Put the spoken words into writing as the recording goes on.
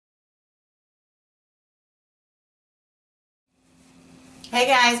Hey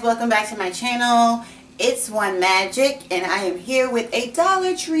guys, welcome back to my channel. It's One Magic and I am here with a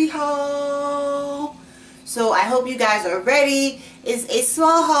Dollar Tree haul. So I hope you guys are ready. It's a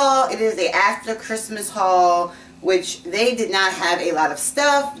small haul. It is a after Christmas haul, which they did not have a lot of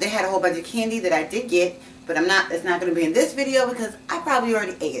stuff. They had a whole bunch of candy that I did get, but it's not going to be in this video because I probably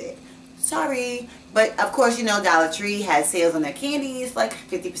already ate it. Sorry. But of course, you know, Dollar Tree has sales on their candies, like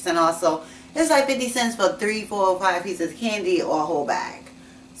 50% off. So it's like 50 cents for 3, 4, 5 pieces of candy or a whole bag.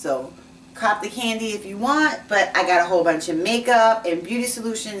 So cop the candy if you want, but I got a whole bunch of makeup and beauty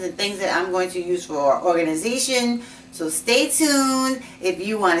solutions and things that I'm going to use for organization. So stay tuned if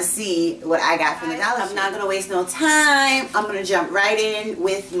you want to see what I got from the Dollar Tree. I'm not going to waste no time. I'm going to jump right in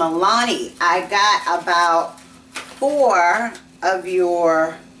with Milani. I got about 4 of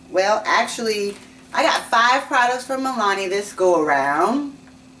your, well, actually, I got 5 products from Milani this go around.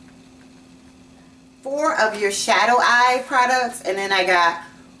 4 of your shadow eye products, and then I got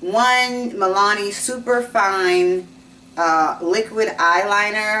 1 Milani Super Fine liquid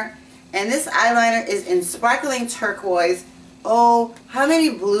eyeliner, and this eyeliner is in sparkling turquoise. Oh, how many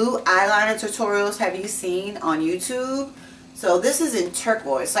blue eyeliner tutorials have you seen on YouTube? So this is in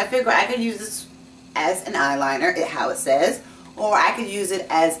turquoise, so I figured I could use this as an eyeliner, how it says, or I could use it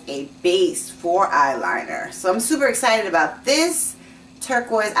as a base for eyeliner. So I'm super excited about this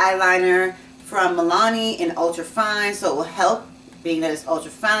turquoise eyeliner from Milani in ultra fine, so it will help being that it's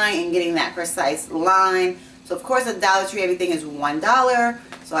ultra fine and getting that precise line. So of course at Dollar Tree everything is $1,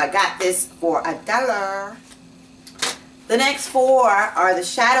 so I got this for $1. The next 4 are the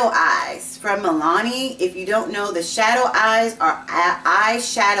shadow eyes from Milani. If you don't know, the shadow eyes are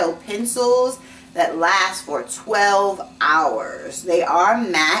eyeshadow pencils that last for 12 hours. They are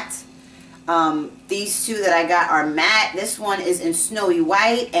matte. These 2 that I got are matte. This one is in snowy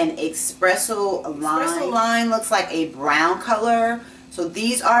white and espresso line. Espresso line looks like a brown color. So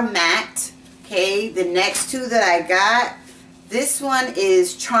these are matte. Okay, the next 2 that I got, this one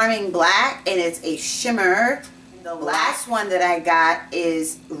is charming black and it's a shimmer. The last one that I got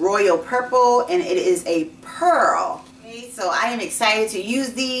is royal purple and it is a pearl. Okay, so I am excited to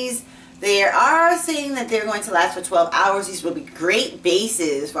use these. They are saying that they're going to last for 12 hours. These will be great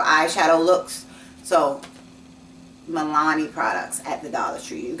bases for eyeshadow looks. So, Milani products at the Dollar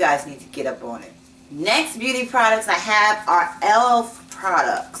Tree. You guys need to get up on it. Next beauty products I have are e.l.f.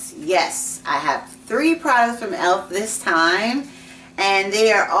 products. Yes, I have 3 products from e.l.f. this time. And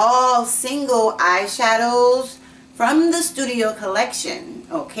they are all single eyeshadows from the Studio Collection.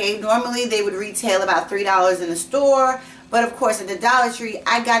 Okay, normally they would retail about $3 in the store. But of course at the Dollar Tree,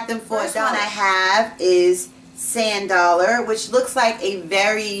 I got them for $1. First one I have is Sand Dollar, which looks like a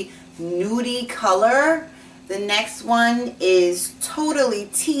very nudie color. The next one is Totally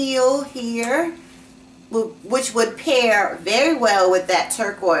Teal here, which would pair very well with that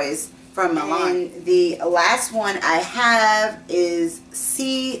turquoise from Milani. And the last one I have is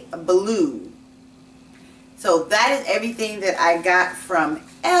Sea Blue. So that is everything that I got from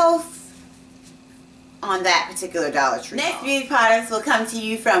e.l.f. on that particular Dollar Tree. Next beauty products will come to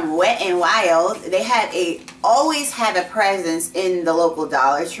you from Wet n Wild. They always have a presence in the local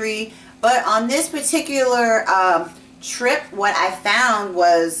Dollar Tree, but on this particular trip, what I found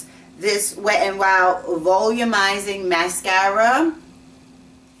was this Wet n Wild volumizing mascara.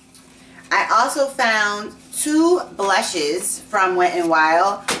 I also found 2 blushes from Wet n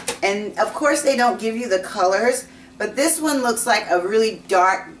Wild, and of course they don't give you the colors. But this one looks like a really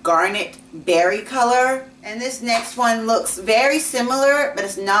dark garnet berry color. And this next one looks very similar, but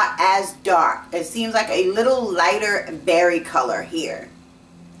it's not as dark. It seems like a little lighter berry color here.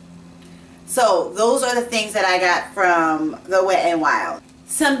 So those are the things that I got from the Wet n Wild.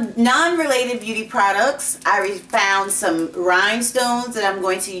 Some non-related beauty products. I found some rhinestones that I'm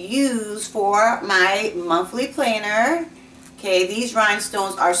going to use for my monthly planner. Okay, these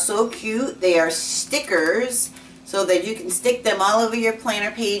rhinestones are so cute. They are stickers, so that you can stick them all over your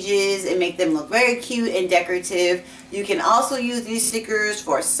planner pages and make them look very cute and decorative. You can also use these stickers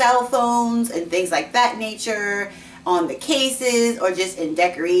for cell phones and things like that nature, on the cases or just in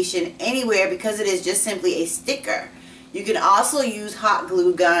decoration anywhere, because it is just simply a sticker. You can also use hot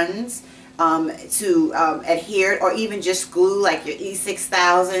glue guns to adhere, or even just glue like your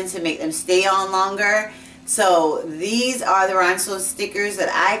E6000 to make them stay on longer. So these are the rhinestone stickers that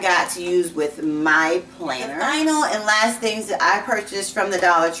I got to use with my planner. The final and last things that I purchased from the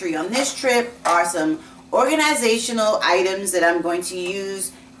Dollar Tree on this trip are some organizational items that I'm going to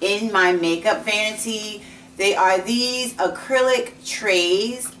use in my makeup vanity. They are these acrylic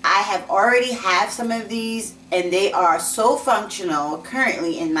trays. I already have some of these and they are so functional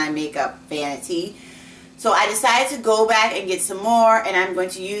currently in my makeup vanity. So I decided to go back and get some more, and I'm going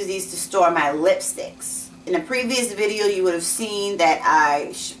to use these to store my lipsticks. In a previous video, you would have seen that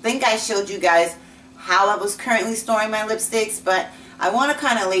I think I showed you guys how I was currently storing my lipsticks, but I want to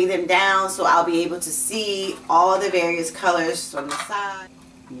kind of lay them down so I'll be able to see all the various colors from the side.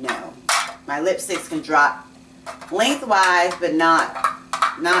 No, my lipsticks can drop lengthwise, but not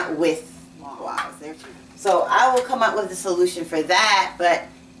widthwise. So I will come up with a solution for that,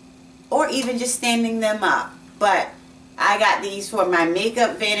 or even just standing them up. But I got these for my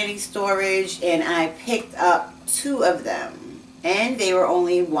makeup vanity storage, and I picked up 2 of them, and they were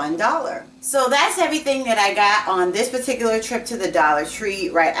only $1. So that's everything that I got on this particular trip to the Dollar Tree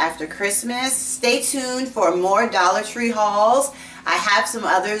right after Christmas. Stay tuned for more Dollar Tree hauls. I have some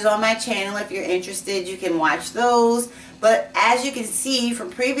others on my channel. If you're interested, you can watch those. But as you can see from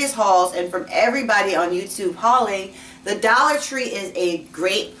previous hauls and from everybody on YouTube hauling, the Dollar Tree is a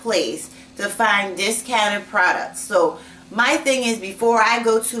great place to find discounted products. So my thing is, before I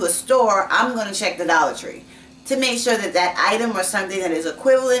go to a store, I'm going to check the Dollar Tree to make sure that that item or something that is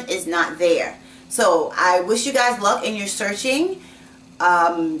equivalent is not there. So I wish you guys luck in your searching.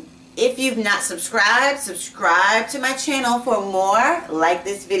 If you've not subscribed, subscribe to my channel for more. Like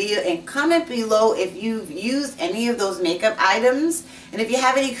this video and comment below if you've used any of those makeup items and if you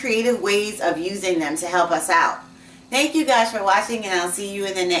have any creative ways of using them to help us out. Thank you guys for watching, and I'll see you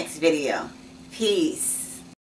in the next video. Peace.